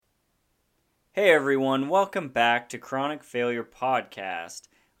Hey everyone, welcome back to Chronic Failure Podcast.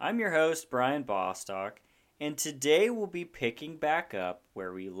 I'm your host, Brian Bostock, and today we'll be picking back up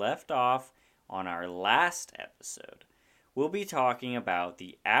where we left off on our last episode. We'll be talking about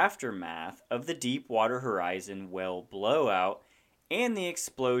the aftermath of the Deepwater Horizon well blowout and the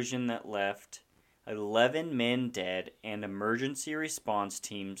explosion that left 11 men dead and emergency response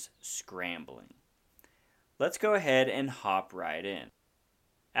teams scrambling. Let's go ahead and hop right in.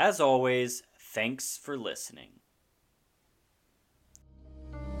 As always, thanks for listening.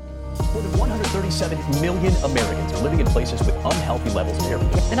 More than 137 million Americans are living in places with unhealthy levels of air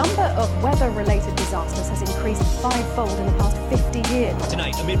pollution. The number of weather-related disasters has increased fivefold in the past 50 years.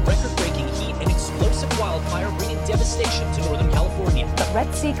 Tonight, amid record-breaking heat and explosive wildfire bringing devastation to Northern California. But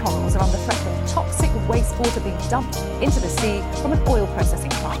Red Sea corals are under threat of toxic wastewater being dumped into the sea from an oil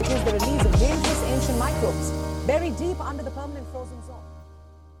processing plant. It is the release of dangerous ancient microbes buried deep under the permanent frozen zone.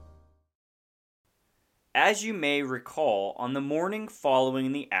 As you may recall, on the morning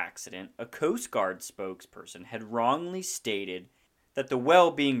following the accident, a Coast Guard spokesperson had wrongly stated that the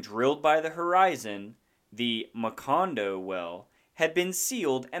well being drilled by the Horizon, the Macondo well, had been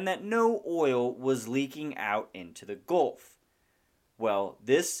sealed and that no oil was leaking out into the Gulf. Well,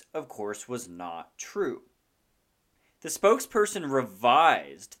 this, of course, was not true. The spokesperson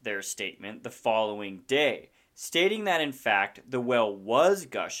revised their statement the following day, stating that in fact the well was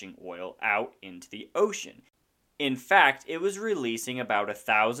gushing oil out into the ocean. In fact, it was releasing about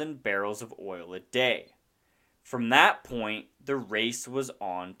 1,000 barrels of oil a day. From that point, the race was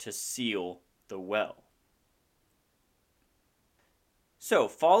on to seal the well. So,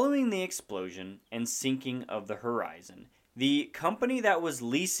 following the explosion and sinking of the Horizon, the company that was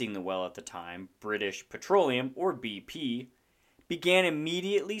leasing the well at the time, British Petroleum, or BP, began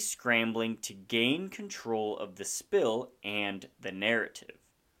immediately scrambling to gain control of the spill and the narrative.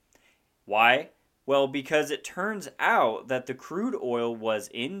 Why? Well, because it turns out that the crude oil was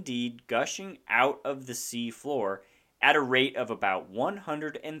indeed gushing out of the sea floor at a rate of about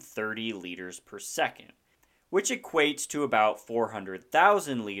 130 liters per second, which equates to about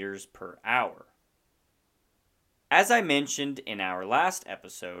 400,000 liters per hour. As I mentioned in our last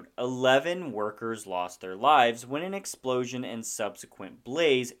episode, 11 workers lost their lives when an explosion and subsequent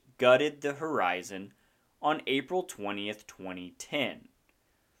blaze gutted the Horizon on April 20th, 2010.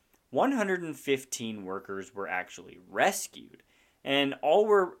 115 workers were actually rescued, and all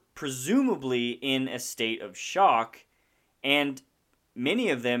were presumably in a state of shock, and many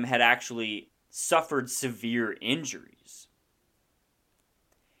of them had actually suffered severe injuries.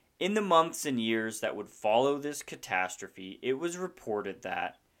 In the months and years that would follow this catastrophe, it was reported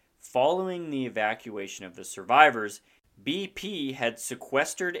that, following the evacuation of the survivors, BP had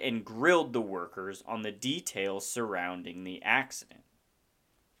sequestered and grilled the workers on the details surrounding the accident.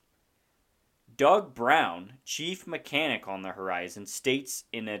 Doug Brown, chief mechanic on the Horizon, states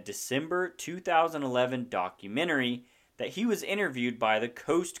in a December 2011 documentary that he was interviewed by the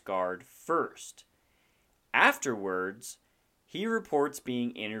Coast Guard first. Afterwards, he reports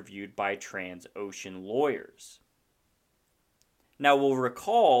being interviewed by Transocean lawyers. Now, we'll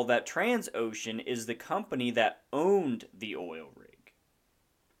recall that Transocean is the company that owned the oil rig.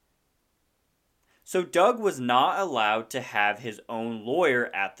 So Doug was not allowed to have his own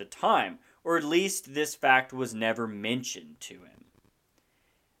lawyer at the time, or at least this fact was never mentioned to him.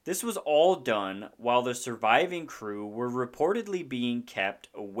 This was all done while the surviving crew were reportedly being kept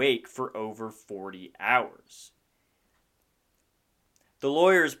awake for over 40 hours. The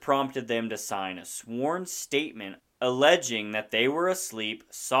lawyers prompted them to sign a sworn statement alleging that they were asleep,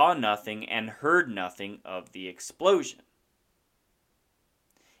 saw nothing, and heard nothing of the explosion.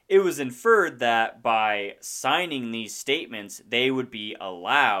 It was inferred that by signing these statements, they would be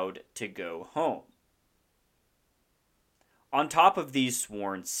allowed to go home. On top of these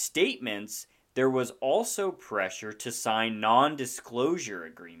sworn statements, there was also pressure to sign non-disclosure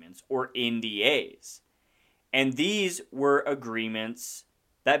agreements, or NDAs. And these were agreements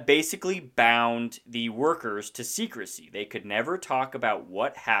that basically bound the workers to secrecy. They could never talk about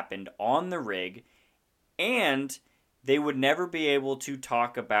what happened on the rig, and they would never be able to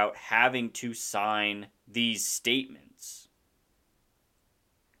talk about having to sign these statements.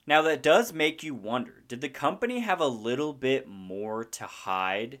 Now that does make you wonder, did the company have a little bit more to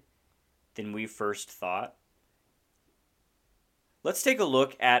hide than we first thought? Let's take a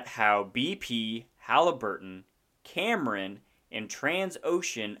look at how BP, Halliburton, Cameron, and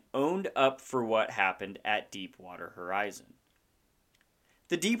Transocean owned up for what happened at Deepwater Horizon.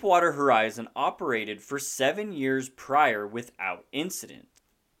 The Deepwater Horizon operated for 7 years prior without incident,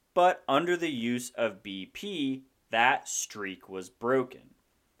 but under the use of BP, that streak was broken.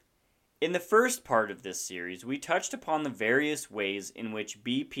 In the first part of this series, we touched upon the various ways in which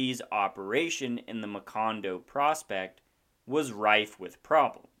BP's operation in the Macondo prospect was rife with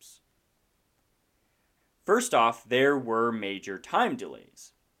problems. First off, there were major time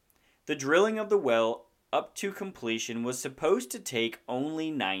delays. The drilling of the well up to completion was supposed to take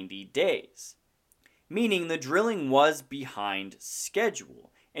only 90 days, meaning the drilling was behind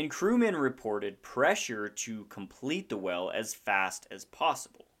schedule, and crewmen reported pressure to complete the well as fast as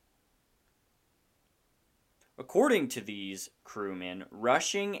possible. According to these crewmen,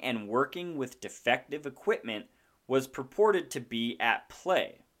 rushing and working with defective equipment was purported to be at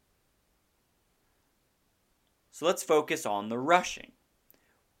play. So let's focus on the rushing.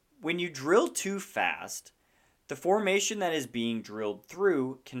 When you drill too fast, the formation that is being drilled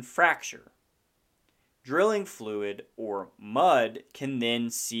through can fracture. Drilling fluid or mud can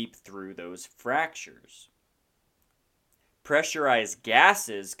then seep through those fractures. Pressurized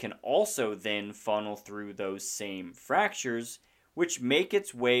gases can also then funnel through those same fractures, which make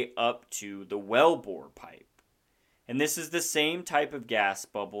its way up to the wellbore pipe. And this is the same type of gas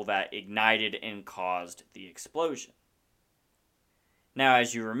bubble that ignited and caused the explosion. Now,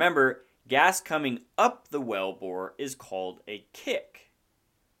 as you remember, gas coming up the wellbore is called a kick.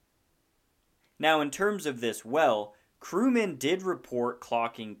 Now, in terms of this well, crewmen did report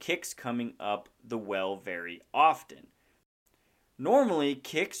clocking kicks coming up the well very often. Normally,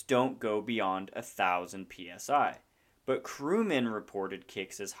 kicks don't go beyond 1,000 psi, but crewmen reported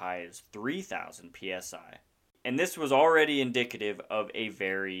kicks as high as 3,000 psi. And this was already indicative of a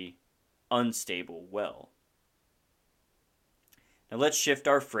very unstable well. Now let's shift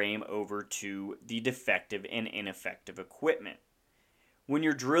our frame over to the defective and ineffective equipment. When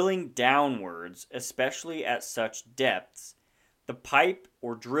you're drilling downwards, especially at such depths, the pipe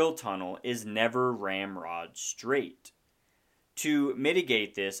or drill tunnel is never ramrod straight. To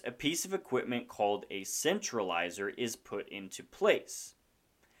mitigate this, a piece of equipment called a centralizer is put into place.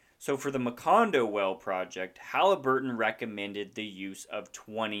 So for the Macondo well project, Halliburton recommended the use of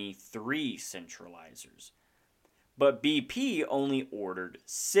 23 centralizers. But BP only ordered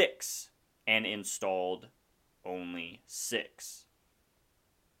 6 and installed only 6.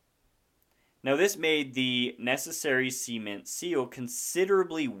 Now this made the necessary cement seal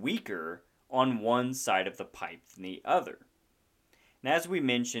considerably weaker on one side of the pipe than the other. And as we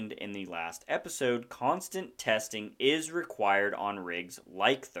mentioned in the last episode, constant testing is required on rigs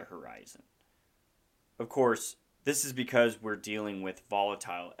like the Horizon. Of course, this is because we're dealing with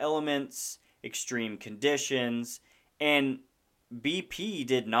volatile elements, extreme conditions, and BP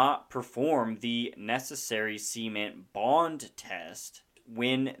did not perform the necessary cement bond test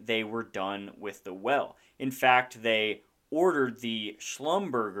when they were done with the well. In fact, they ordered the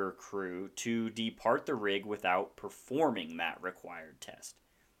Schlumberger crew to depart the rig without performing that required test.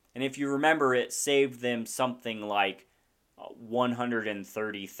 And if you remember, it saved them something like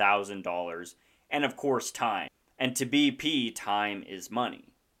 $130,000, and of course time. And to BP, time is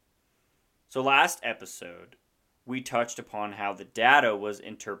money. So last episode, we touched upon how the data was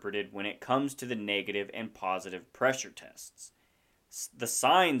interpreted when it comes to the negative and positive pressure tests. The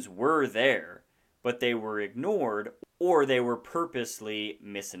signs were there, but they were ignored or they were purposely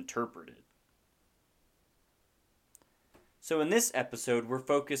misinterpreted. So in this episode, we're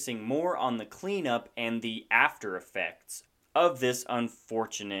focusing more on the cleanup and the after effects of this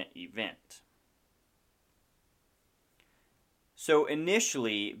unfortunate event. So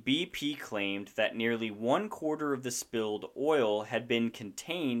initially, BP claimed that nearly 1/4 of the spilled oil had been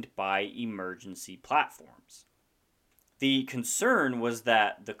contained by emergency platforms. The concern was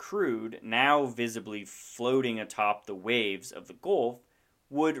that the crude, now visibly floating atop the waves of the Gulf,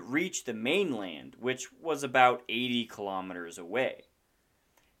 would reach the mainland, which was about 80 kilometers away.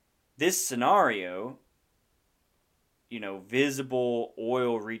 This scenario, visible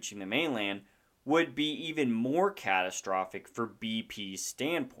oil reaching the mainland, would be even more catastrophic for BP's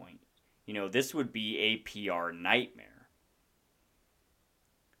standpoint. This would be a PR nightmare.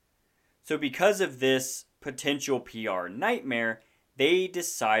 So because of this potential PR nightmare, they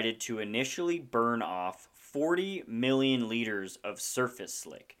decided to initially burn off 40 million liters of surface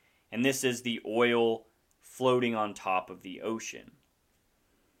slick. And this is the oil floating on top of the ocean.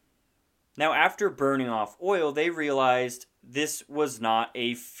 Now, after burning off oil, they realized this was not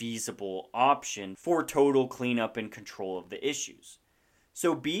a feasible option for total cleanup and control of the issues.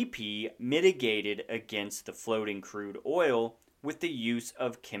 So BP mitigated against the floating crude oil with the use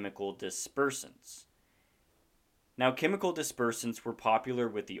of chemical dispersants. Now, chemical dispersants were popular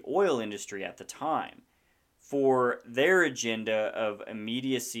with the oil industry at the time. For their agenda of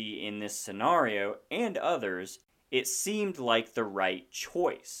immediacy in this scenario and others, it seemed like the right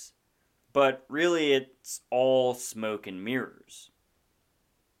choice. but really it's all smoke and mirrors.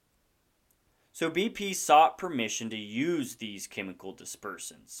 So BP sought permission to use these chemical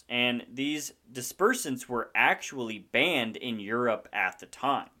dispersants, and these dispersants were actually banned in Europe at the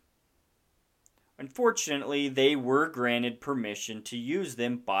time. Unfortunately, they were granted permission to use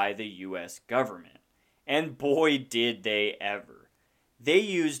them by the US government, and boy did they ever. They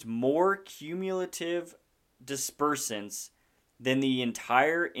used more cumulative dispersants than the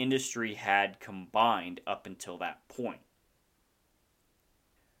entire industry had combined up until that point.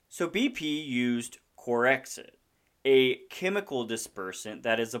 So BP used Corexit, a chemical dispersant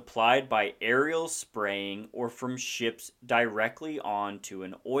that is applied by aerial spraying or from ships directly onto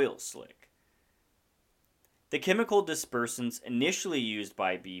an oil slick. The chemical dispersants initially used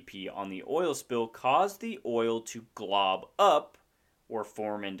by BP on the oil spill caused the oil to glob up, or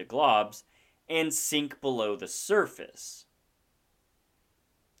form into globs, and sink below the surface.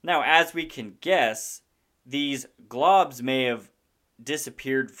 Now, as we can guess, these globs may have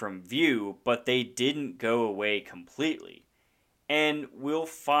disappeared from view, but they didn't go away completely. And we'll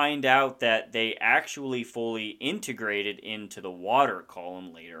find out that they actually fully integrated into the water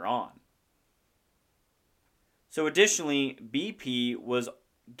column later on. So additionally, BP was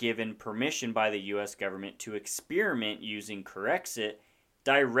given permission by the US government to experiment using Corexit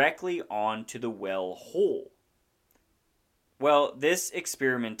directly onto the well hole. Well, this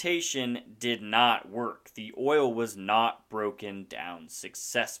experimentation did not work. The oil was not broken down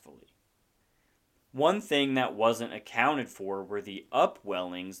successfully. One thing that wasn't accounted for were the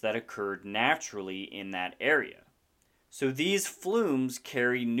upwellings that occurred naturally in that area. So these flumes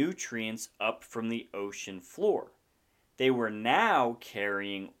carry nutrients up from the ocean floor. They were now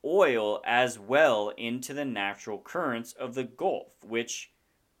carrying oil as well into the natural currents of the Gulf, which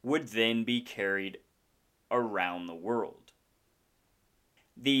would then be carried around the world.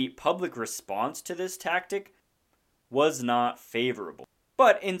 The public response to this tactic was not favorable.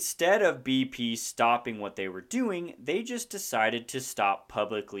 But instead of BP stopping what they were doing, they just decided to stop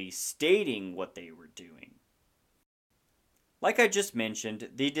publicly stating what they were doing. Like I just mentioned,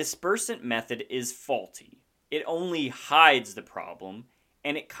 the dispersant method is faulty. It only hides the problem,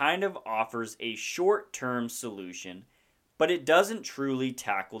 and it kind of offers a short-term solution, but it doesn't truly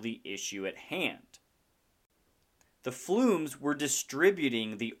tackle the issue at hand. The flumes were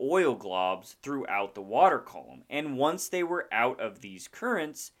distributing the oil globs throughout the water column, and once they were out of these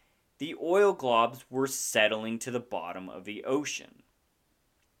currents, the oil globs were settling to the bottom of the ocean.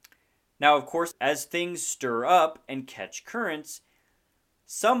 Now, of course, as things stir up and catch currents,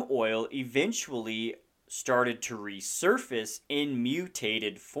 some oil eventually started to resurface in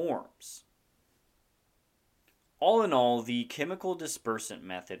mutated forms. All in all, the chemical dispersant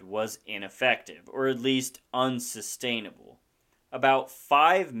method was ineffective, or at least unsustainable. About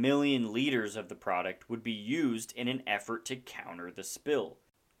 5 million liters of the product would be used in an effort to counter the spill.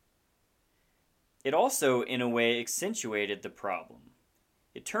 It also, in a way, accentuated the problem.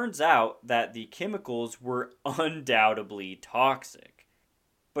 It turns out that the chemicals were undoubtedly toxic.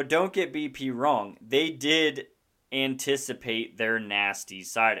 But don't get BP wrong, they did anticipate their nasty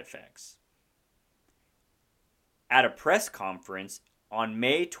side effects. At a press conference on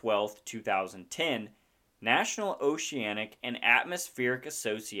May 12, 2010, National Oceanic and Atmospheric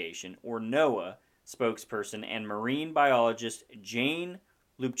Association, or NOAA, spokesperson and marine biologist Jane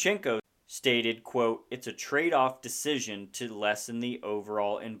Lubchenco stated, quote, "It's a trade-off decision to lessen the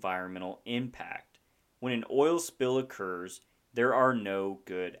overall environmental impact. When an oil spill occurs, there are no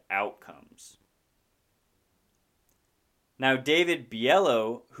good outcomes." Now, David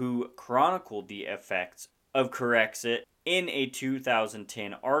Biello, who chronicled the effects of Corexit in a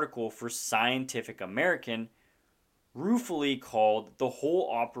 2010 article for Scientific American, ruefully called the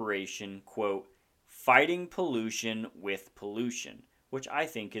whole operation, quote, "fighting pollution with pollution," which I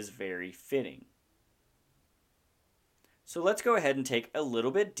think is very fitting. So let's go ahead and take a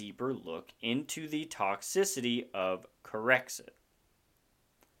little bit deeper look into the toxicity of Corexit.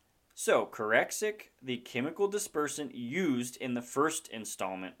 So, Corexit, the chemical dispersant used in the first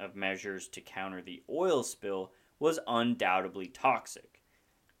installment of measures to counter the oil spill, was undoubtedly toxic.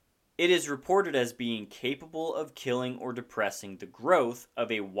 It is reported as being capable of killing or depressing the growth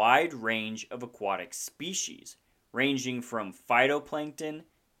of a wide range of aquatic species, ranging from phytoplankton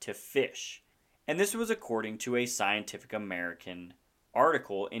to fish. And this was according to a Scientific American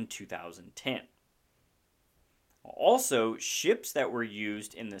article in 2010. Also, ships that were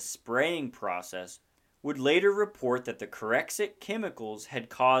used in the spraying process would later report that the Corexit chemicals had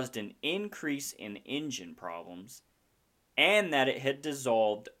caused an increase in engine problems and that it had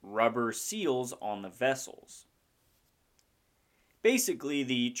dissolved rubber seals on the vessels. Basically,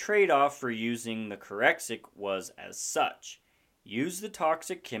 the trade-off for using the Corexic was as such. Use the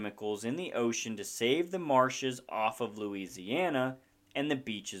toxic chemicals in the ocean to save the marshes off of Louisiana and the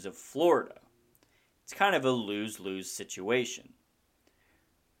beaches of Florida. It's kind of a lose-lose situation.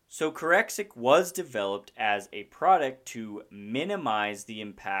 So Corexic was developed as a product to minimize the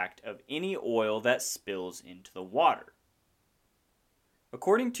impact of any oil that spills into the water.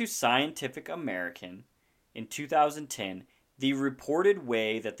 According to Scientific American, in 2010, the reported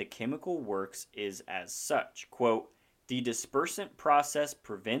way that the chemical works is as such, quote, the dispersant process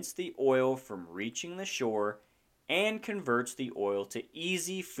prevents the oil from reaching the shore and converts the oil to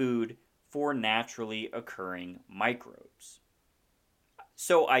easy food for naturally occurring microbes.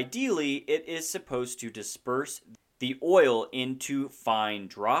 So ideally, it is supposed to disperse the oil into fine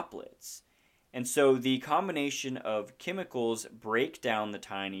droplets. And so the combination of chemicals break down the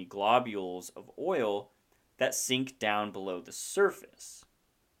tiny globules of oil that sink down below the surface.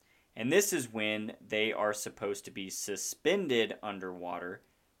 And this is when they are supposed to be suspended underwater,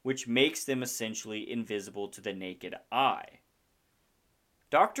 which makes them essentially invisible to the naked eye.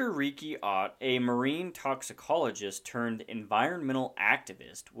 Dr. Ricky Ott, a marine toxicologist turned environmental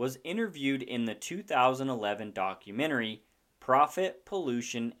activist, was interviewed in the 2011 documentary Profit,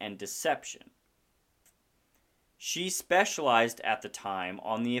 Pollution, and Deception. She specialized at the time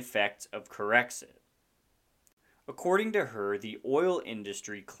on the effects of Corexit. According to her, the oil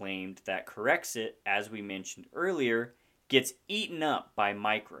industry claimed that Corexit, as we mentioned earlier, gets eaten up by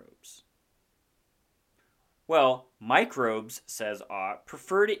microbes. Well, microbes, says Ott,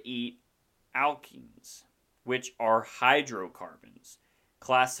 prefer to eat alkenes, which are hydrocarbons,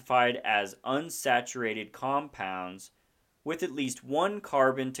 classified as unsaturated compounds with at least one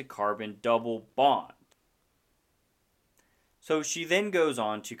carbon-to-carbon double bond. So she then goes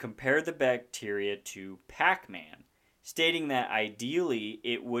on to compare the bacteria to Pac-Man, stating that ideally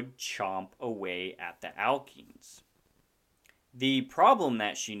it would chomp away at the alkenes. The problem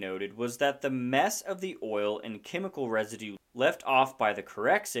that she noted was that the mess of the oil and chemical residue left off by the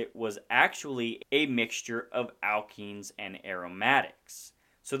Corexit was actually a mixture of alkenes and aromatics,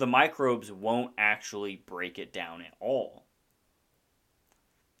 so the microbes won't actually break it down at all.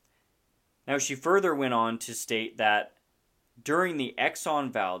 Now she further went on to state that during the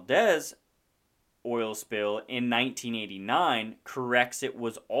Exxon Valdez oil spill in 1989, Corexit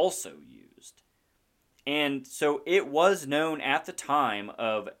was also used. And so it was known at the time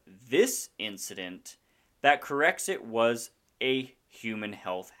of this incident that Corexit was a human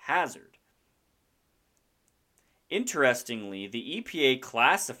health hazard. Interestingly, the EPA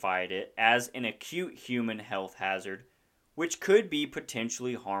classified it as an acute human health hazard, which could be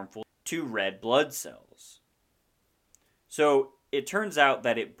potentially harmful to red blood cells. So it turns out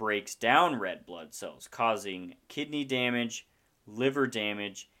that it breaks down red blood cells, causing kidney damage, liver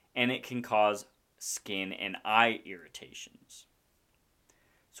damage, and it can cause skin and eye irritations.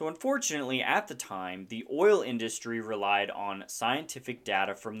 So unfortunately, at the time, the oil industry relied on scientific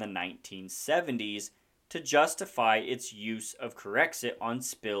data from the 1970s to justify its use of Corexit on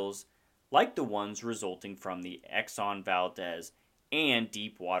spills like the ones resulting from the Exxon Valdez and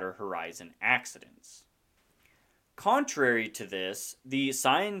Deepwater Horizon accidents. Contrary to this, the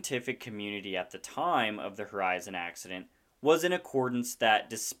scientific community at the time of the Horizon accident was in accordance that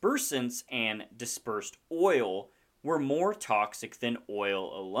dispersants and dispersed oil were more toxic than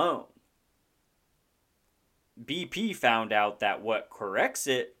oil alone. BP found out that what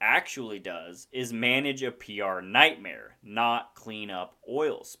Corexit actually does is manage a PR nightmare, not clean up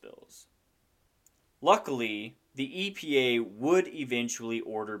oil spills. Luckily, the EPA would eventually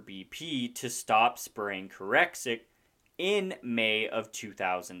order BP to stop spraying Corexit in May of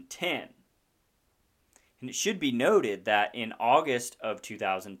 2010. And it should be noted that in August of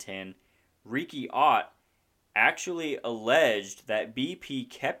 2010, Ricky Ott actually alleged that BP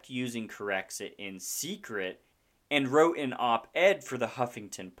kept using Corexit in secret and wrote an op-ed for the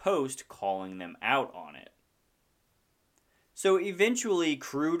Huffington Post calling them out on it. So eventually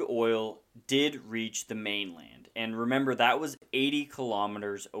crude oil did reach the mainland, and remember that was 80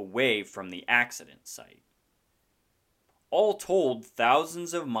 kilometers away from the accident site. All told,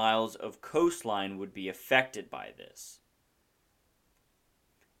 thousands of miles of coastline would be affected by this.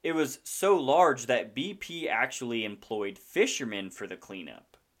 It was so large that BP actually employed fishermen for the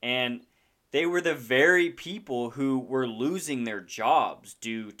cleanup, and they were the very people who were losing their jobs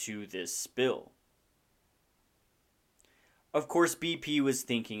due to this spill. Of course, BP was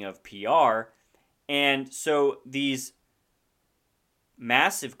thinking of PR, and so these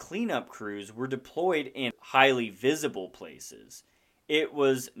massive cleanup crews were deployed in highly visible places. it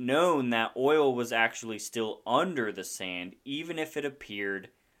was known that oil was actually still under the sand, even if it appeared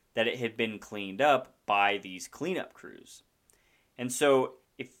that it had been cleaned up by these cleanup crews. And so,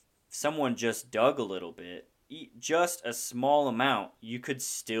 if someone just dug a little bit, just a small amount, you could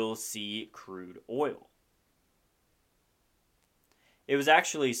still see crude oil. It was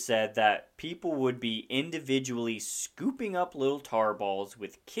actually said that people would be individually scooping up little tar balls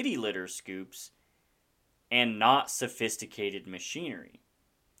with kitty litter scoops and not sophisticated machinery.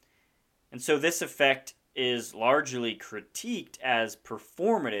 And so this effect is largely critiqued as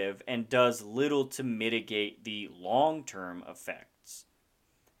performative and does little to mitigate the long-term effects.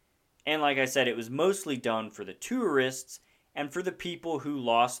 And like I said, it was mostly done for the tourists and for the people who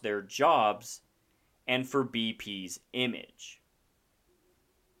lost their jobs and for BP's image.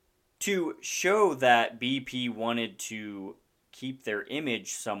 To show that BP wanted to keep their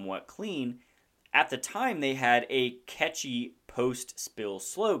image somewhat clean, at the time they had a catchy post-spill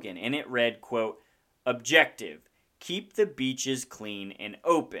slogan, and it read, quote, "Objective, keep the beaches clean and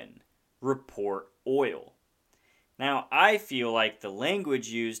open, report oil." Now, I feel like the language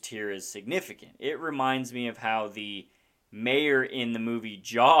used here is significant. It reminds me of how the mayor in the movie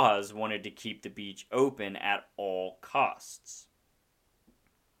Jaws wanted to keep the beach open at all costs.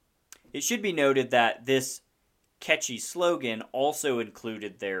 It should be noted that this catchy slogan also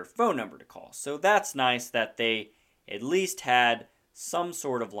included their phone number to call. So that's nice that they at least had some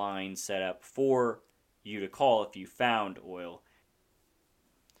sort of line set up for you to call if you found oil.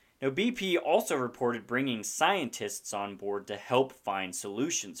 Now, BP also reported bringing scientists on board to help find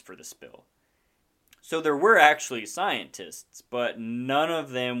solutions for the spill. So there were actually scientists, but none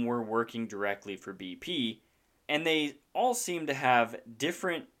of them were working directly for BP, and they all seem to have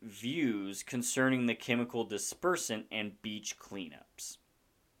different views concerning the chemical dispersant and beach cleanups.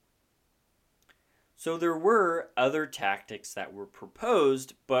 So there were other tactics that were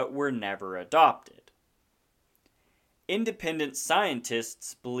proposed, but were never adopted. Independent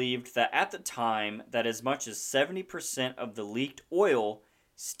scientists believed that at the time that as much as 70% of the leaked oil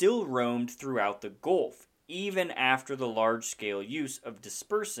still roamed throughout the Gulf, even after the large-scale use of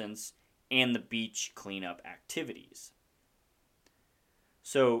dispersants and the beach cleanup activities.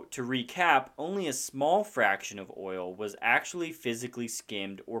 So, to recap, only a small fraction of oil was actually physically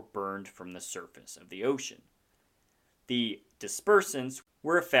skimmed or burned from the surface of the ocean. The dispersants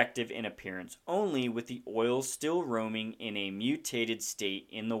were effective in appearance only, with the oil still roaming in a mutated state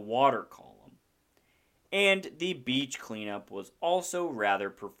in the water column. And the beach cleanup was also rather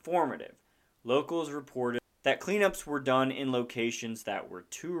performative. Locals reported that cleanups were done in locations that were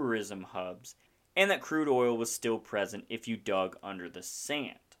tourism hubs, and that crude oil was still present if you dug under the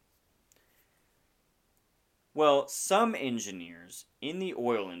sand. Well, some engineers in the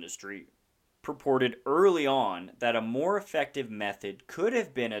oil industry purported early on that a more effective method could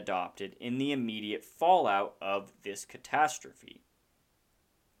have been adopted in the immediate fallout of this catastrophe.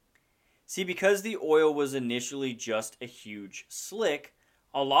 See, because the oil was initially just a huge slick,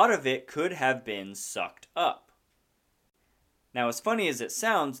 a lot of it could have been sucked up. Now, as funny as it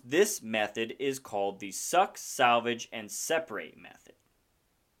sounds, this method is called the suck, salvage, and separate method.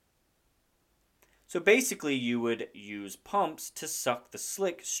 So basically, you would use pumps to suck the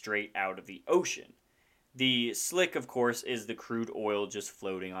slick straight out of the ocean. The slick, of course, is the crude oil just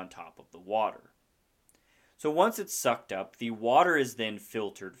floating on top of the water. So once it's sucked up, the water is then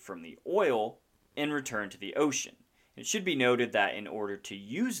filtered from the oil and returned to the ocean. It should be noted that in order to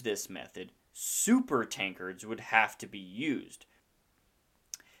use this method, super tankards would have to be used.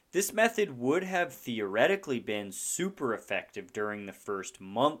 This method would have theoretically been super effective during the first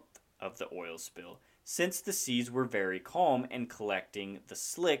month of the oil spill, since the seas were very calm and collecting the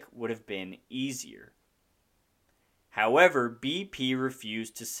slick would have been easier. However, BP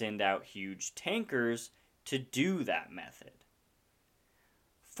refused to send out huge tankers to do that method.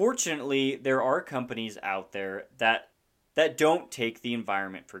 Fortunately, there are companies out there that don't take the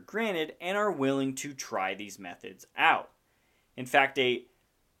environment for granted and are willing to try these methods out. In fact,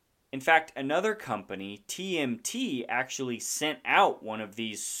 another company, TMT, actually sent out one of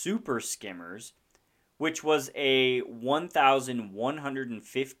these super skimmers, which was a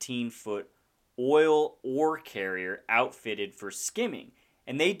 1,115-foot oil ore carrier outfitted for skimming,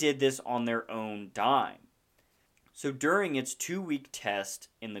 and they did this on their own dime. So during its 2-week test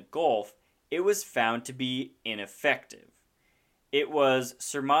in the Gulf, it was found to be ineffective. It was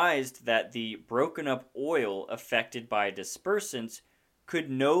surmised that the broken up oil affected by dispersants could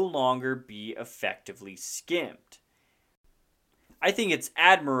no longer be effectively skimmed. I think it's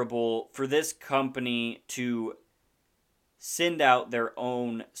admirable for this company to send out their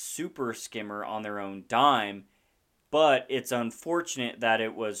own super skimmer on their own dime but it's unfortunate that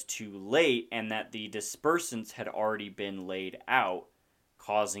it was too late and that the dispersants had already been laid out,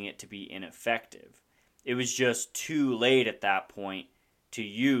 causing it to be ineffective. It was just too late at that point to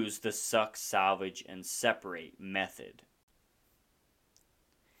use the suck, salvage, and separate method.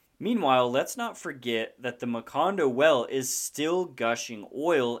 Meanwhile, let's not forget that the Macondo well is still gushing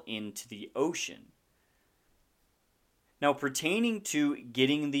oil into the ocean. Now, pertaining to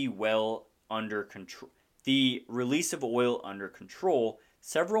getting the well under control, the release of oil under control,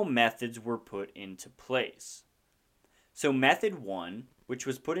 several methods were put into place. So method 1, which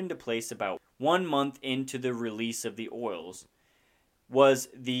was put into place about 1 month into the release of the oils, was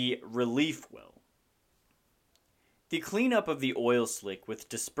the relief well. The cleanup of the oil slick with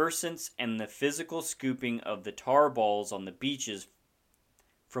dispersants and the physical scooping of the tar balls on the beaches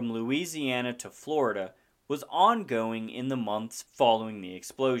from Louisiana to Florida was ongoing in the months following the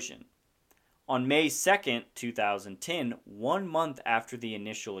explosion. On May 2, 2010, 1 month after the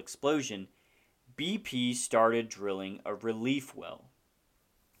initial explosion, BP started drilling a relief well.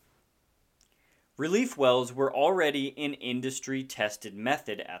 Relief wells were already an industry-tested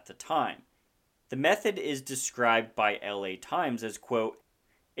method at the time. The method is described by LA Times as, quote,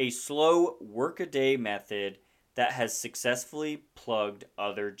 a slow workaday method that has successfully plugged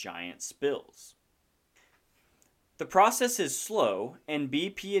other giant spills. The process is slow, and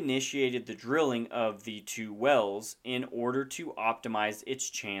BP initiated the drilling of the 2 wells in order to optimize its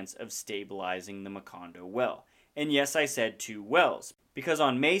chance of stabilizing the Macondo well. And yes, I said 2 wells, because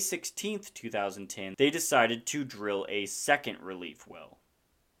on May 16, 2010, they decided to drill a second relief well.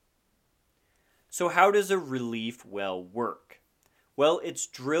 So how does a relief well work? Well, it's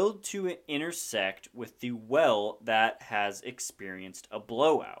drilled to intersect with the well that has experienced a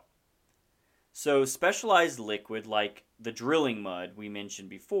blowout. So specialized liquid like the drilling mud we mentioned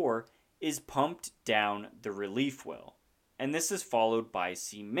before is pumped down the relief well. And this is followed by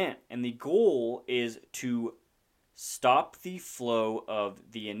cement. And the goal is to stop the flow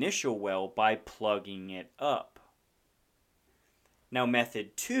of the initial well by plugging it up. Now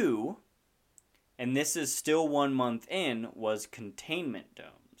method 2, and this is still 1 month in, was containment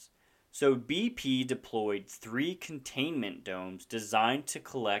domes. So BP deployed 3 containment domes designed to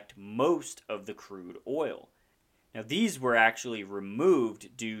collect most of the crude oil. Now these were actually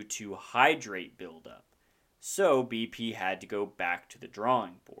removed due to hydrate buildup, so BP had to go back to the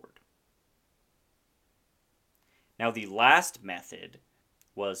drawing board. Now the last method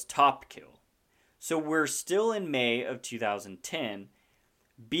was top kill. So we're still in May of 2010.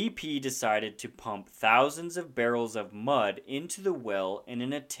 BP decided to pump thousands of barrels of mud into the well in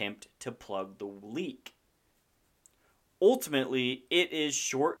an attempt to plug the leak. Ultimately, it is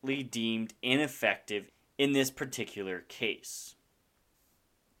shortly deemed ineffective in this particular case.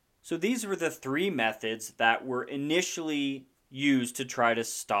 So these were the 3 methods that were initially used to try to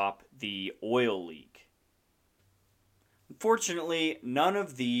stop the oil leak. Unfortunately, none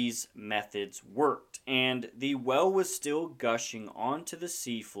of these methods worked, and the well was still gushing onto the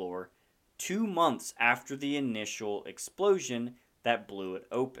seafloor 2 months after the initial explosion that blew it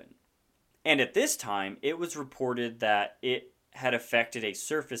open. And at this time, it was reported that it had affected a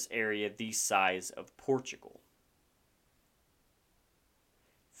surface area the size of Portugal.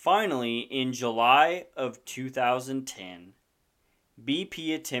 Finally, in July of 2010,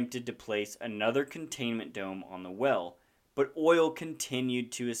 BP attempted to place another containment dome on the well, but oil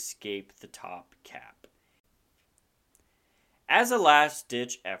continued to escape the top cap. As a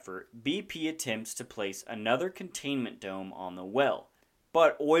last-ditch effort, BP attempts to place another containment dome on the well,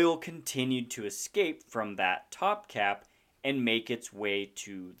 but oil continued to escape from that top cap and make its way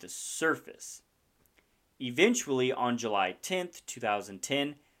to the surface. Eventually, on July 10,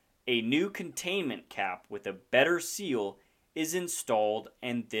 2010, a new containment cap with a better seal is installed,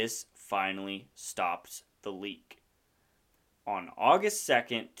 and this finally stops the leak. On August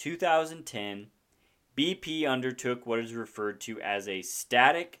 2, 2010, BP undertook what is referred to as a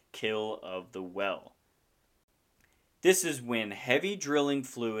static kill of the well. This is when heavy drilling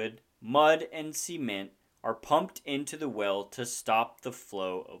fluid, mud, and cement are pumped into the well to stop the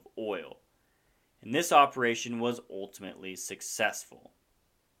flow of oil. And this operation was ultimately successful.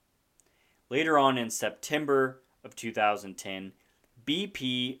 Later on in September of 2010,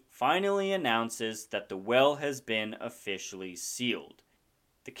 BP finally announces that the well has been officially sealed.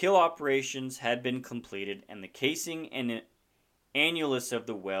 The kill operations had been completed, and the casing and annulus of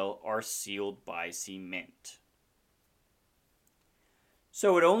the well are sealed by cement.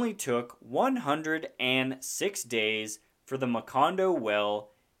 So it only took 106 days for the Macondo well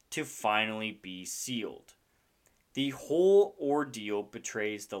to finally be sealed. The whole ordeal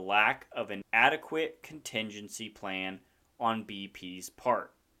betrays the lack of an adequate contingency plan on BP's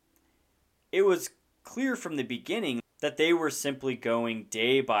part. It was clear from the beginning that they were simply going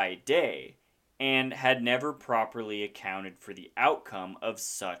day by day and had never properly accounted for the outcome of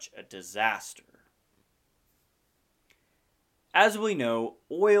such a disaster. As we know,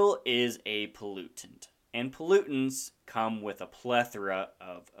 oil is a pollutant, and pollutants come with a plethora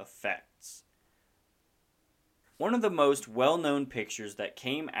of effects. One of the most well-known pictures that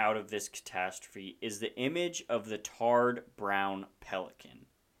came out of this catastrophe is the image of the tarred brown pelican.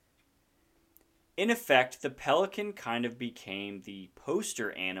 In effect, the pelican kind of became the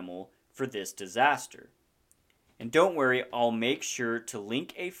poster animal for this disaster. And don't worry, I'll make sure to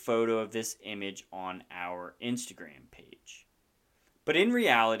link a photo of this image on our Instagram page. But in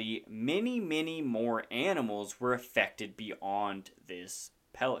reality, many more animals were affected beyond this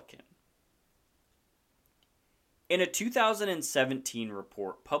pelican. In a 2017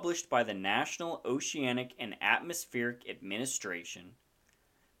 report published by the National Oceanic and Atmospheric Administration,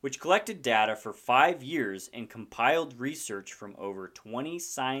 which collected data for 5 years and compiled research from over 20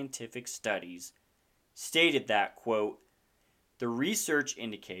 scientific studies, stated that, quote, "The research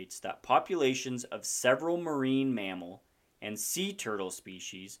indicates that populations of several marine mammal and sea turtle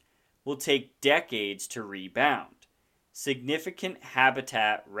species will take decades to rebound. Significant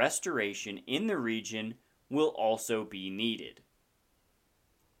habitat restoration in the region will also be needed."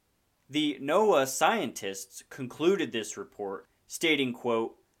 The NOAA scientists concluded this report, stating,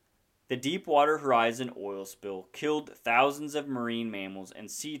 quote, "The Deepwater Horizon oil spill killed thousands of marine mammals and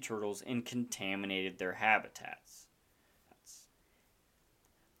sea turtles and contaminated their habitats."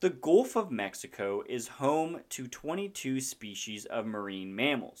 The Gulf of Mexico is home to 22 species of marine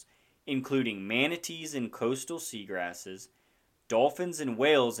mammals, including manatees and coastal seagrasses, dolphins and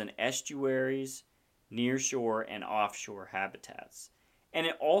whales in estuaries, nearshore and offshore habitats. And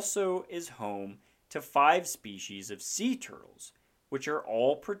it also is home to 5 species of sea turtles, which are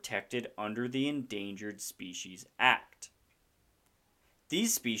all protected under the Endangered Species Act.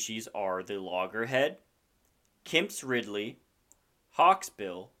 These species are the loggerhead, Kemp's ridley,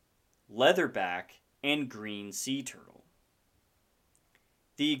 hawksbill, leatherback, and green sea turtle.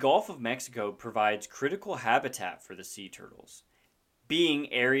 The Gulf of Mexico provides critical habitat for the sea turtles, being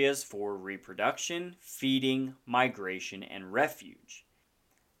areas for reproduction, feeding, migration, and refuge.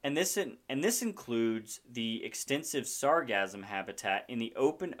 And this includes the extensive sargassum habitat in the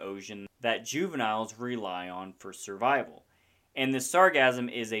open ocean that juveniles rely on for survival. And the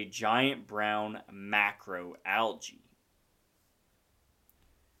sargassum is a giant brown macroalgae.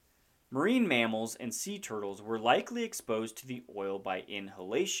 Marine mammals and sea turtles were likely exposed to the oil by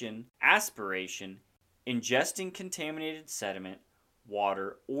inhalation, aspiration, ingesting contaminated sediment,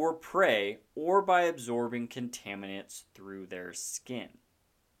 water, or prey, or by absorbing contaminants through their skin.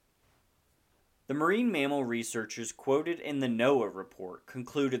 The marine mammal researchers quoted in the NOAA report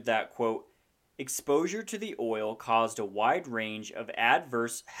concluded that, quote, "Exposure to the oil caused a wide range of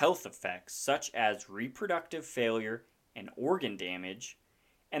adverse health effects such as reproductive failure and organ damage,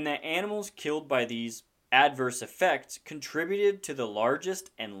 and that animals killed by these adverse effects contributed to the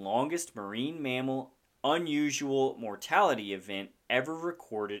largest and longest marine mammal unusual mortality event ever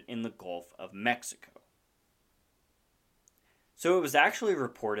recorded in the Gulf of Mexico." So it was actually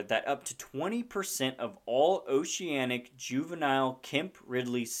reported that up to 20% of all oceanic juvenile Kemp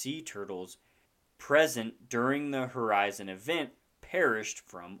Ridley sea turtles present during the Horizon event perished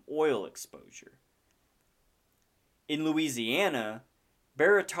from oil exposure. In Louisiana,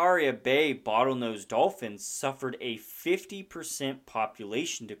 Barataria Bay bottlenose dolphins suffered a 50%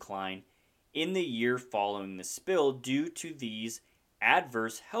 population decline in the year following the spill due to these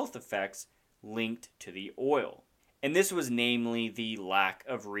adverse health effects linked to the oil. And this was namely the lack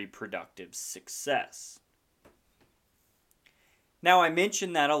of reproductive success. Now, I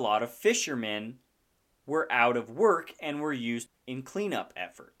mentioned that a lot of fishermen were out of work and were used in cleanup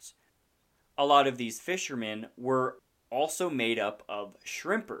efforts. A lot of these fishermen were also made up of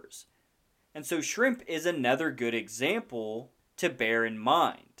shrimpers. And so shrimp is another good example to bear in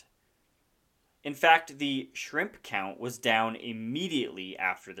mind. In fact, the shrimp count was down immediately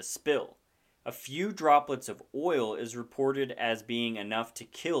after the spill. A few droplets of oil is reported as being enough to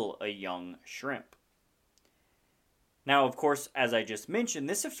kill a young shrimp. Now, of course, as I just mentioned,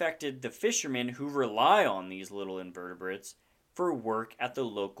 this affected the fishermen who rely on these little invertebrates for work at the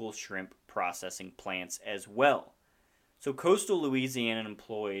local shrimp processing plants as well. So coastal Louisiana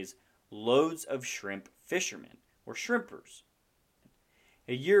employs loads of shrimp fishermen, or shrimpers.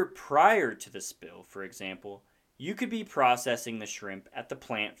 A year prior to the spill, for example, you could be processing the shrimp at the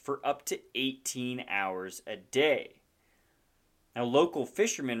plant for up to 18 hours a day. Now, local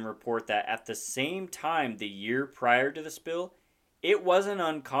fishermen report that at the same time the year prior to the spill, it wasn't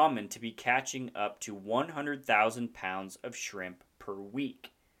uncommon to be catching up to 100,000 pounds of shrimp per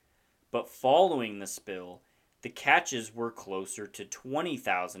week. But following the spill, the catches were closer to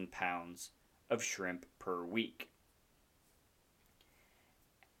 20,000 pounds of shrimp per week.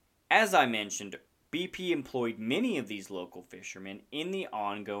 As I mentioned, BP employed many of these local fishermen in the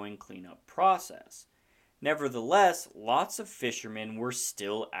ongoing cleanup process. Nevertheless, lots of fishermen were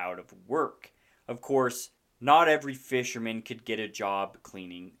still out of work. Of course, not every fisherman could get a job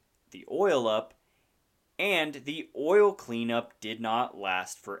cleaning the oil up, and the oil cleanup did not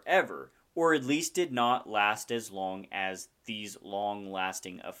last forever, or at least did not last as long as these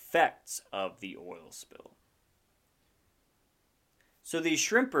long-lasting effects of the oil spill. So these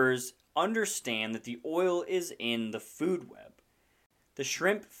shrimpers understand that the oil is in the food web. The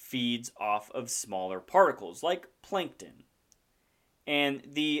shrimp feeds off of smaller particles like plankton. And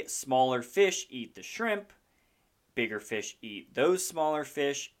the smaller fish eat the shrimp, bigger fish eat those smaller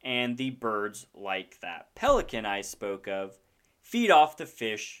fish, and the birds like that pelican I spoke of feed off the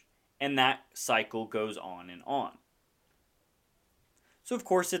fish, and that cycle goes on and on. So of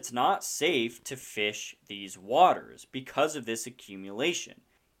course it's not safe to fish these waters because of this accumulation,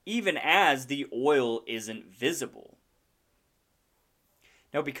 even as the oil isn't visible.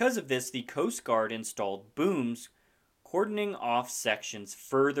 Now because of this, the Coast Guard installed booms cordoning off sections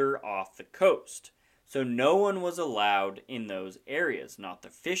further off the coast. So no one was allowed in those areas, not the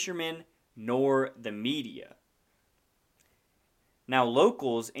fishermen nor the media. Now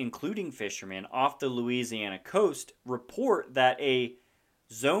locals, including fishermen off the Louisiana coast, report that a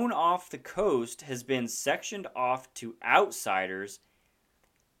zone off the coast has been sectioned off to outsiders,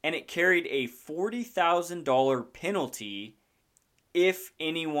 and it carried a $40,000 penalty if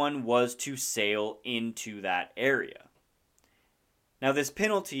anyone was to sail into that area. Now, this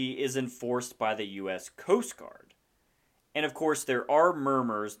penalty is enforced by the U.S. Coast Guard. And of course, there are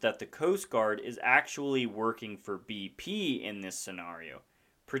murmurs that the Coast Guard is actually working for BP in this scenario,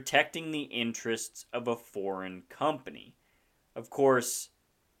 protecting the interests of a foreign company. Of course,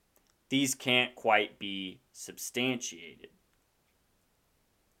 these can't quite be substantiated.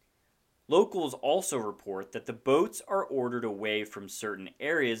 Locals also report that the boats are ordered away from certain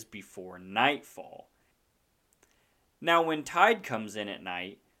areas before nightfall. Now, when tide comes in at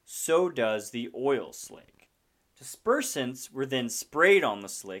night, so does the oil slick. Dispersants were then sprayed on the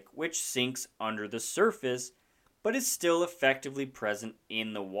slick, which sinks under the surface, but is still effectively present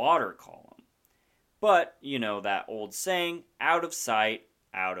in the water column. But, you know that old saying, out of sight,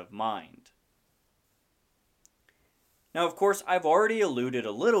 out of mind. Now, of course, I've already alluded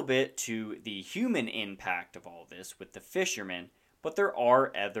a little bit to the human impact of all this with the fishermen, but there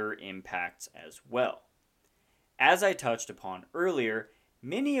are other impacts as well. As I touched upon earlier,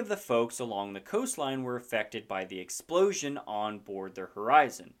 many of the folks along the coastline were affected by the explosion on board the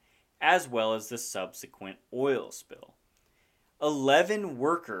Horizon, as well as the subsequent oil spill. 11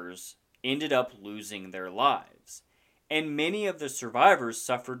 workers ended up losing their lives, and many of the survivors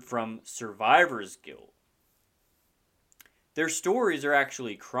suffered from survivor's guilt. Their stories are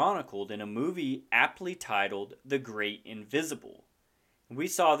actually chronicled in a movie aptly titled The Great Invisible. We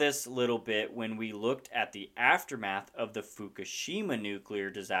saw this a little bit when we looked at the aftermath of the Fukushima nuclear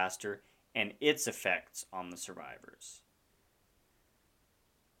disaster and its effects on the survivors.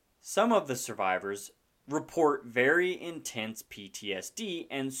 Some of the survivors report very intense PTSD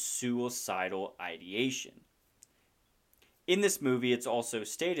and suicidal ideation. In this movie, it's also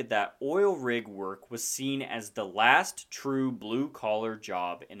stated that oil rig work was seen as the last true blue-collar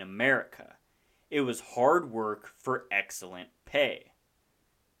job in America. It was hard work for excellent pay.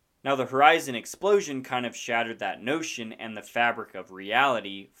 Now, the Horizon explosion kind of shattered that notion and the fabric of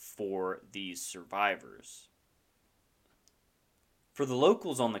reality for these survivors. For the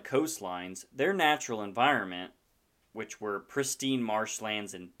locals on the coastlines, their natural environment, which were pristine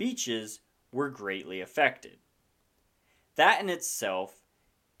marshlands and beaches, were greatly affected. That in itself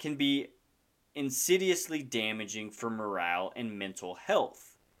can be insidiously damaging for morale and mental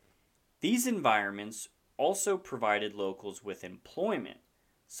health. These environments also provided locals with employment,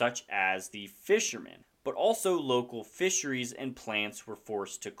 such as the fishermen, but also local fisheries and plants were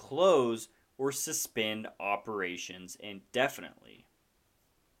forced to close or suspend operations indefinitely.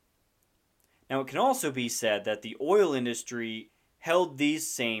 Now, it can also be said that the oil industry held these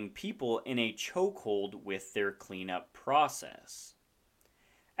same people in a chokehold with their cleanup process.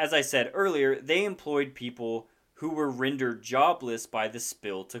 As I said earlier, they employed people who were rendered jobless by the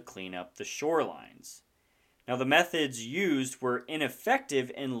spill to clean up the shorelines. Now, the methods used were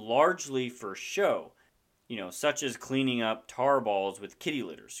ineffective and largely for show, such as cleaning up tar balls with kitty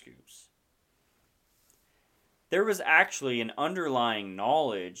litter scoops. There was actually an underlying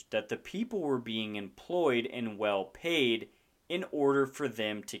knowledge that the people were being employed and well paid in order for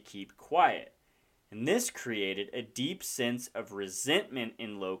them to keep quiet. And this created a deep sense of resentment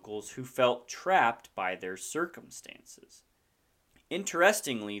in locals who felt trapped by their circumstances.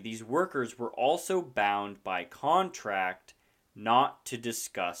 Interestingly, these workers were also bound by contract not to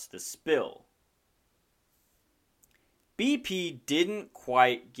discuss the spill. BP didn't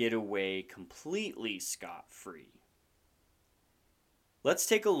quite get away completely scot-free. Let's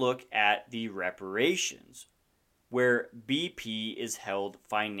take a look at the reparations, where BP is held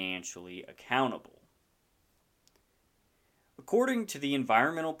financially accountable. According to the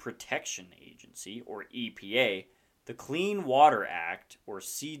Environmental Protection Agency, or EPA, the Clean Water Act, or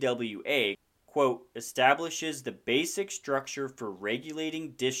CWA, quote, establishes the basic structure for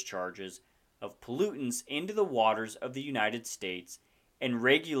regulating discharges of pollutants into the waters of the United States and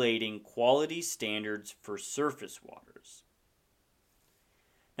regulating quality standards for surface waters.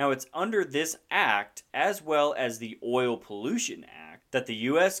 Now, it's under this act, as well as the Oil Pollution Act, that the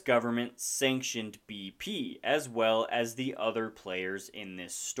U.S. government sanctioned BP, as well as the other players in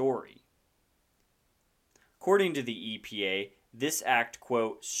this story. According to the EPA, this act,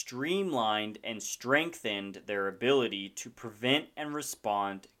 quote, streamlined and strengthened their ability to prevent and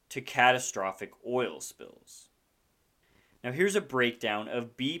respond to catastrophic oil spills. Now, here's a breakdown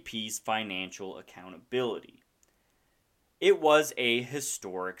of BP's financial accountability. It was a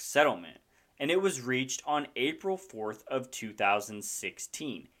historic settlement, and it was reached on April 4th of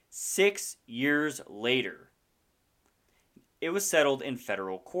 2016, 6 years later. It was settled in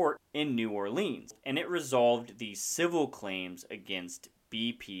federal court in New Orleans, and it resolved the civil claims against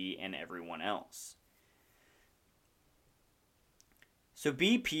BP and everyone else. So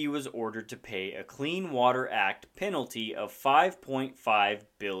BP was ordered to pay a Clean Water Act penalty of $5.5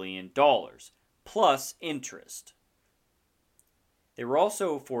 billion, plus interest. They were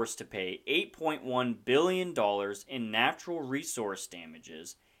also forced to pay $8.1 billion in natural resource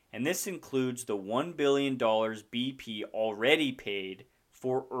damages, and this includes the $1 billion BP already paid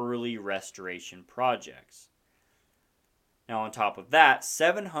for early restoration projects. Now, on top of that,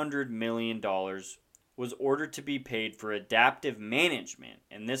 $700 million was ordered to be paid for adaptive management,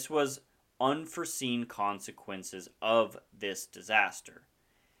 and this was unforeseen consequences of this disaster.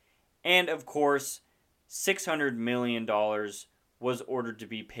 And of course, $600 million was ordered to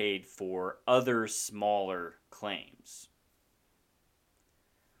be paid for other smaller claims.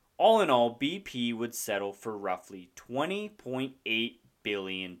 All in all, BP would settle for roughly $20.8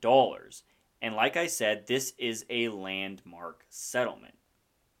 billion. And like I said, this is a landmark settlement.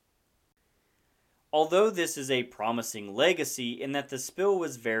 Although this is a promising legacy in that the spill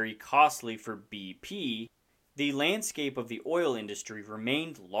was very costly for BP, the landscape of the oil industry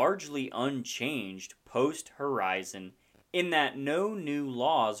remained largely unchanged post-Horizon in that no new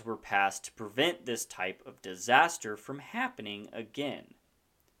laws were passed to prevent this type of disaster from happening again.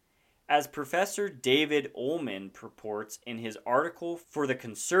 As Professor David Ullman purports in his article for The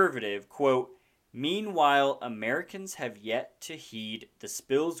Conservative, quote, meanwhile, Americans have yet to heed the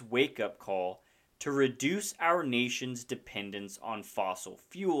spill's wake-up call to reduce our nation's dependence on fossil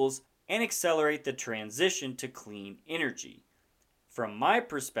fuels and accelerate the transition to clean energy. From my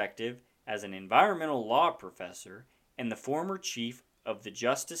perspective, as an environmental law professor and the former chief of the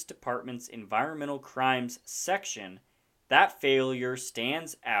Justice Department's Environmental Crimes Section, that failure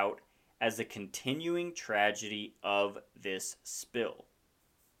stands out as a continuing tragedy of this spill.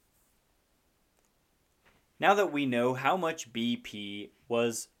 Now that we know how much BP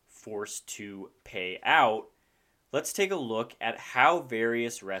was forced to pay out, let's take a look at how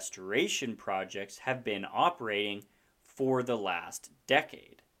various restoration projects have been operating for the last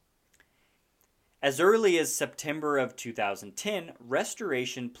decade. As early as September of 2010,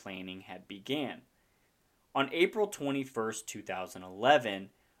 restoration planning had begun. On April 21, 2011,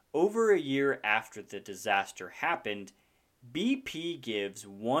 over a year after the disaster happened, BP gives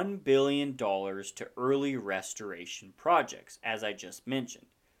 $1 billion to early restoration projects, as I just mentioned.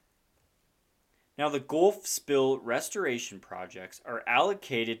 Now, the Gulf spill restoration projects are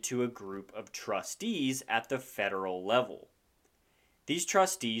allocated to a group of trustees at the federal level. These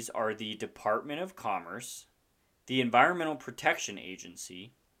trustees are the Department of Commerce, the Environmental Protection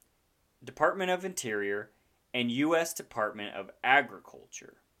Agency, Department of Interior, and U.S. Department of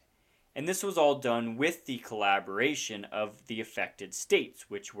Agriculture. And this was all done with the collaboration of the affected states,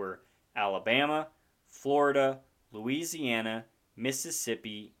 which were Alabama, Florida, Louisiana,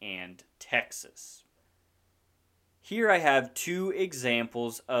 Mississippi, and Texas. Here I have two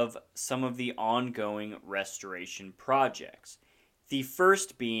examples of some of the ongoing restoration projects. The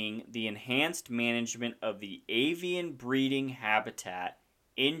first being the enhanced management of the avian breeding habitat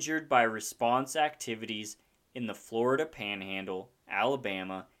injured by response activities in the Florida Panhandle,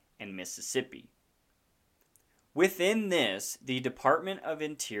 Alabama, and Mississippi. Within this, the Department of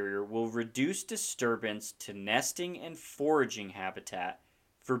Interior will reduce disturbance to nesting and foraging habitat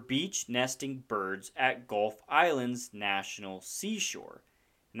for beach nesting birds at Gulf Islands National Seashore,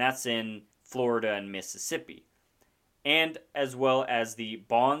 and that's in Florida and Mississippi, and as well as the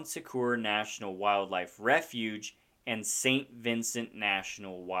Bon Secours National Wildlife Refuge and St. Vincent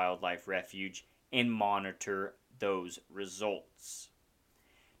National Wildlife Refuge, and monitor those results.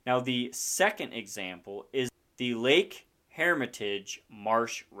 Now, the second example is the Lake Hermitage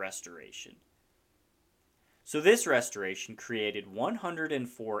Marsh Restoration. So this restoration created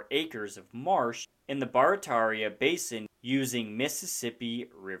 104 acres of marsh in the Barataria Basin using Mississippi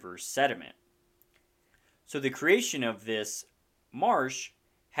River sediment. So the creation of this marsh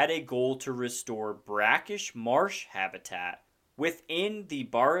had a goal to restore brackish marsh habitat within the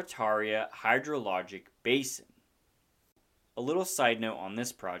Barataria hydrologic basin. A little side note on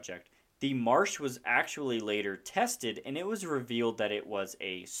this project, the marsh was actually later tested and it was revealed that it was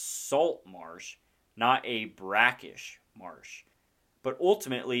a salt marsh, not a brackish marsh. But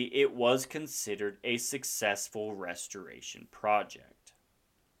ultimately, it was considered a successful restoration project.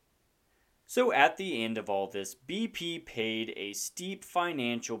 So at the end of all this, BP paid a steep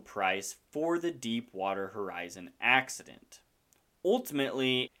financial price for the Deepwater Horizon accident.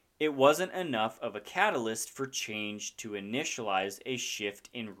 Ultimately, it wasn't enough of a catalyst for change to initialize a shift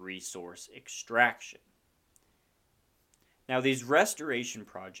in resource extraction. Now, these restoration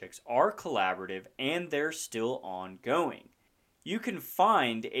projects are collaborative and they're still ongoing. You can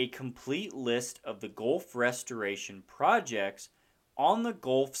find a complete list of the Gulf restoration projects on the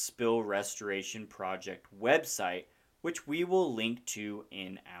Gulf Spill Restoration Project website, which we will link to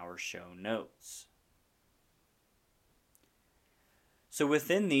in our show notes. So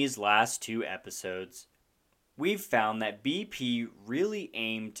within these last two episodes, we've found that BP really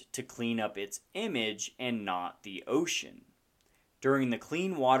aimed to clean up its image and not the ocean. During the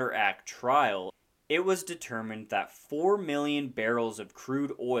Clean Water Act trial, it was determined that 4 million barrels of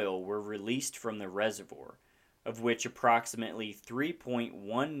crude oil were released from the reservoir, of which approximately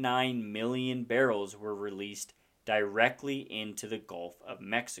 3.19 million barrels were released directly into the Gulf of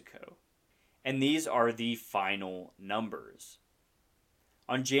Mexico. And these are the final numbers.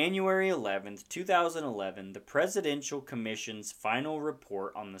 On January 11, 2011, the Presidential Commission's final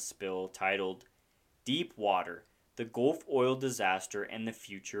report on the spill, titled Deepwater, the Gulf Oil Disaster and the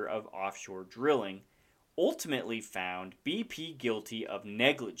Future of Offshore Drilling, ultimately found BP guilty of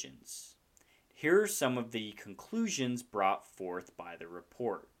negligence. Here are some of the conclusions brought forth by the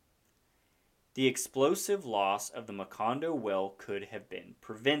report. The explosive loss of the Macondo well could have been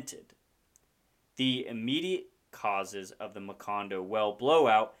prevented. The immediate causes of the Macondo well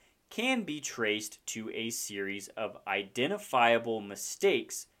blowout can be traced to a series of identifiable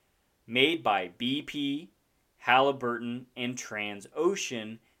mistakes made by BP, Halliburton, and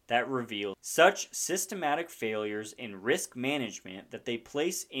Transocean that reveal such systematic failures in risk management that they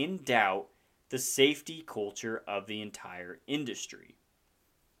place in doubt the safety culture of the entire industry.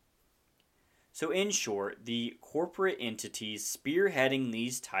 So in short, the corporate entities spearheading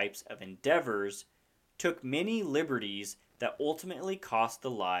these types of endeavors took many liberties that ultimately cost the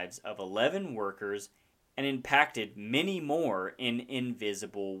lives of 11 workers and impacted many more in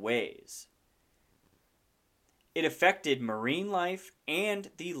invisible ways. It affected marine life and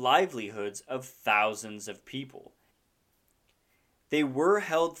the livelihoods of thousands of people. They were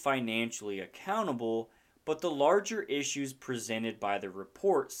held financially accountable, but the larger issues presented by the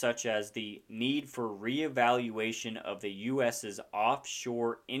report, such as the need for reevaluation of the U.S.'s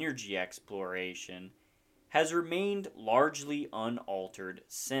offshore energy exploration, has remained largely unaltered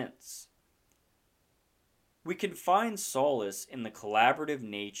since. We can find solace in the collaborative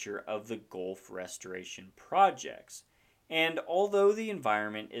nature of the Gulf restoration projects, and although the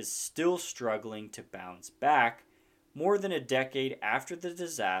environment is still struggling to bounce back, more than a decade after the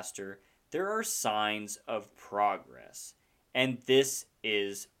disaster, there are signs of progress, and this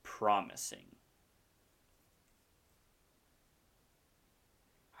is promising.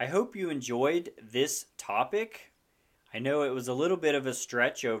 I hope you enjoyed this topic. I know it was a little bit of a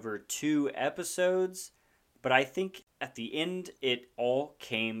stretch over 2 episodes, but I think at the end it all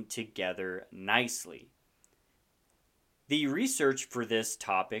came together nicely. The research for this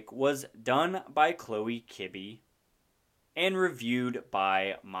topic was done by Chloe Kibbe and reviewed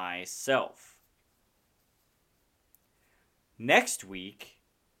by myself. Next week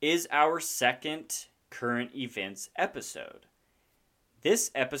is our second current events episode. This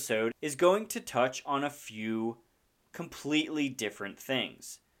episode is going to touch on a few completely different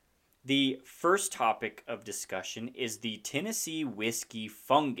things. The first topic of discussion is the Tennessee whiskey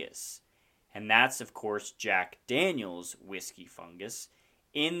fungus, and that's, of course, Jack Daniel's whiskey fungus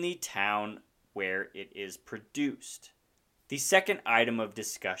in the town where it is produced. The second item of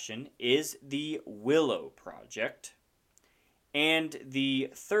discussion is the Willow Project, and the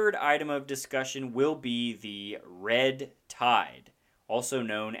third item of discussion will be the red tide, also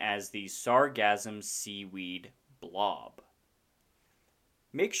known as the sargassum seaweed blob.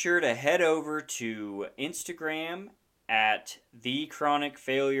 Make sure to head over to Instagram at The Chronic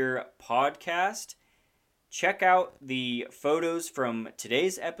Failure Podcast. Check out the photos from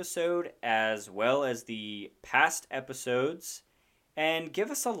today's episode as well as the past episodes, and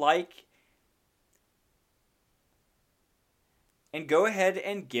give us a like. And go ahead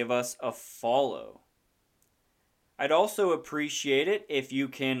and give us a follow. I'd also appreciate it if you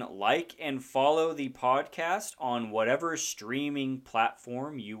can like and follow the podcast on whatever streaming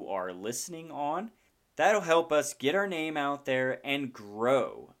platform you are listening on. That'll help us get our name out there and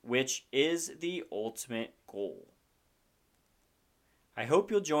grow, which is the ultimate goal. I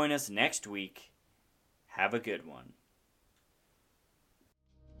hope you'll join us next week. Have a good one.